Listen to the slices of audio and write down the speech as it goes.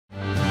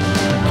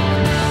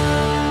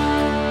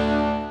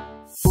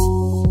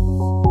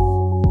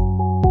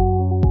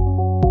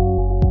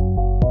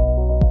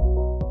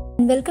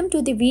welcome to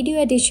the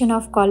video edition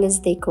of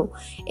CollegeDekho.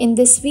 In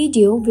this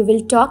video, we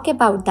will talk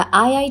about the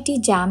IIT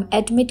JAM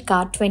Admit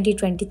Card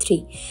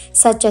 2023,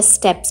 such as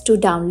steps to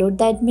download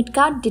the admit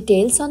card,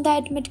 details on the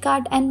admit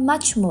card, and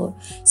much more.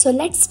 So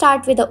let's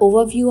start with the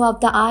overview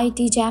of the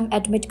IIT JAM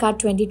Admit Card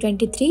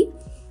 2023.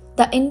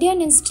 The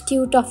Indian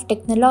Institute of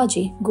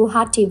Technology,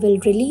 Guwahati will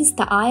release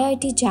the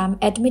IIT JAM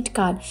Admit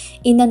Card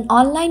in an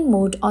online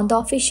mode on the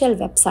official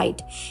website.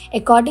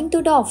 According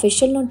to the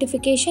official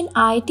notification,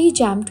 IIT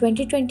JAM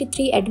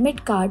 2023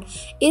 Admit Card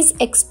is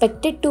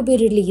expected to be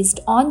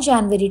released on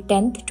January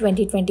 10,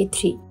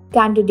 2023.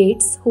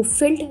 Candidates who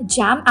filled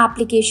JAM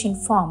application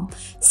form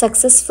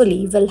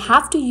successfully will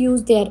have to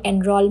use their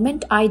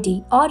enrollment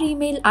ID or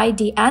email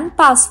ID and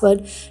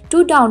password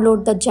to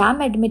download the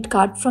JAM Admit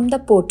Card from the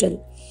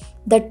portal.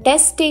 The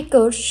test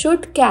taker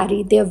should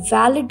carry their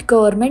valid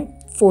government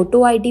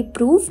photo ID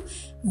proof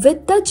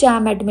with the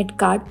JAM Admit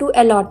Card to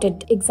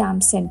allotted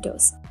exam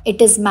centers. It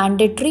is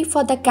mandatory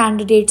for the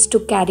candidates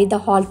to carry the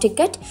hall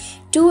ticket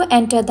to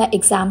enter the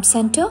exam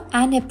center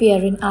and appear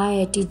in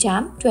IIT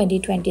JAM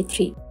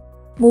 2023.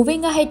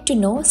 Moving ahead to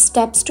know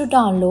steps to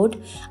download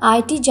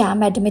IIT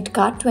JAM Admit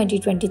Card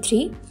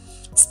 2023.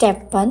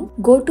 Step 1.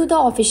 Go to the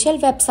official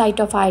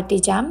website of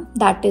IIT JAM,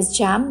 that is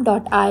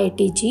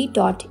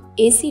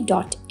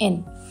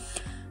jam.iitg.ac.in.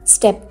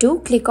 Step 2.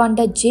 Click on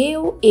the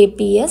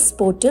JOAPS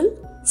portal.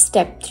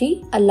 Step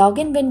 3. A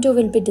login window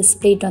will be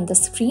displayed on the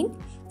screen.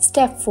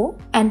 Step 4.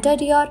 Enter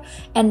your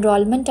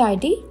enrollment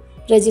ID,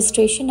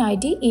 registration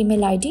ID,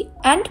 email ID,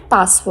 and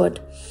password.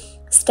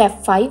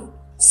 Step 5.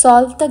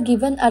 Solve the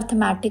given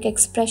arithmetic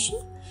expression.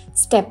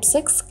 Step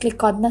 6.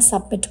 Click on the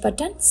submit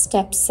button.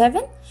 Step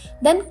 7.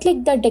 Then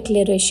click the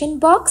declaration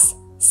box.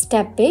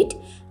 Step 8.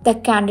 The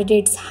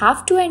candidates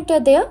have to enter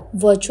their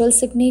virtual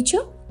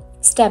signature.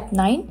 Step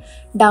 9.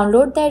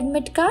 Download the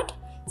admit card.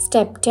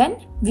 Step 10.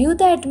 View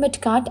the admit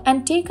card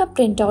and take a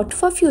printout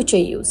for future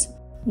use.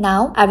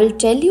 Now I will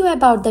tell you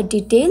about the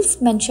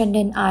details mentioned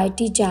in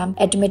IIT JAM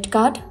Admit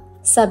Card.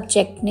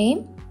 Subject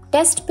name,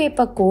 test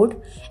paper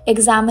code,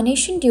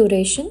 examination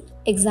duration,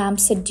 exam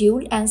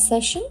schedule and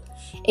session,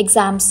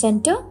 exam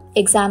center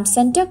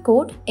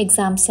code,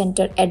 exam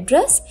center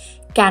address,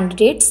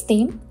 candidate's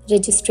name,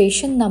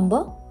 registration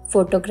number,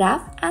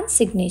 photograph and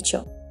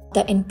signature.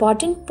 The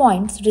important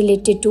points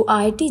related to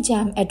IIT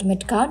JAM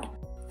Admit Card.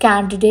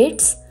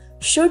 Candidates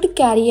should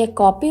carry a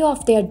copy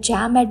of their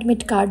JAM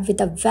Admit Card with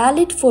a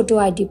valid photo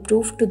ID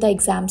proof to the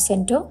exam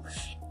center.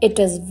 It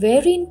is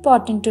very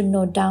important to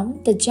note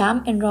down the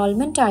JAM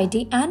enrollment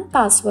ID and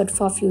password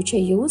for future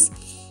use.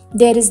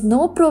 There is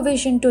no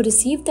provision to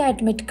receive the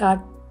admit card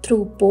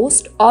through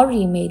post or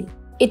email.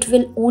 It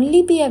will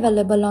only be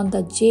available on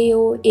the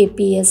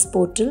JOAPS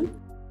portal.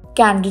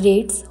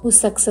 Candidates who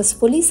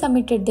successfully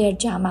submitted their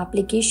JAM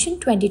application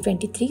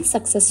 2023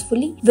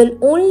 successfully will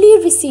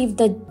only receive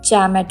the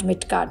JAM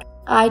Admit Card.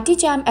 IIT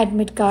JAM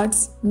Admit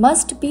Cards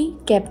must be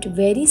kept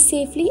very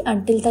safely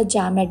until the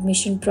JAM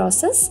admission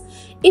process.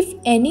 If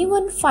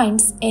anyone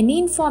finds any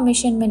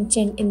information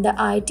mentioned in the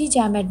IIT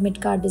JAM Admit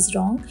Card is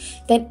wrong,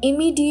 then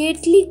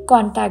immediately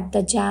contact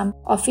the JAM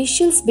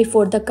officials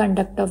before the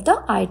conduct of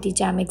the IIT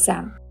JAM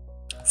exam.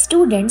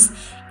 Students,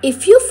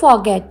 if you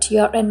forget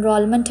your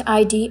enrollment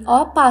ID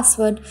or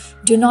password,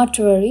 do not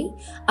worry.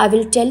 I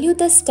will tell you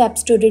the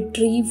steps to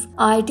retrieve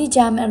IIT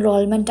JAM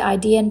enrollment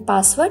ID and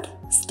password.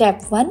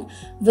 Step 1.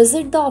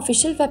 Visit the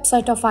official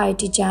website of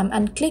IIT JAM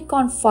and click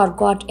on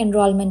Forgot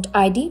Enrollment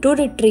ID to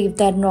retrieve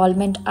the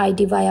enrollment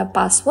ID via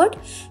password.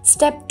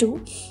 Step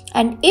 2.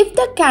 And if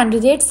the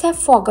candidates have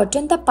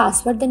forgotten the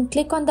password, then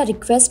click on the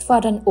request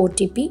for an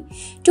OTP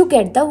to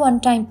get the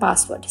one-time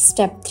password.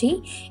 Step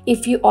 3.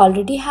 If you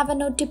already have an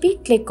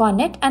OTP, click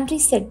on it and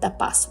reset the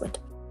password.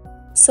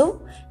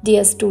 So,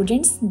 dear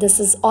students, this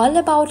is all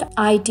about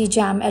IIT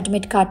JAM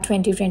Admit Card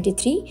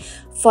 2023.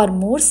 For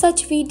more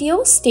such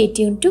videos, stay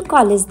tuned to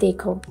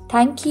CollegeDekho.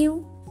 Thank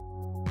you.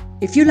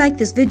 If you like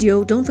this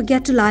video, don't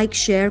forget to like,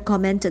 share,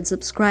 comment and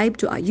subscribe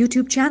to our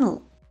YouTube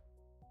channel.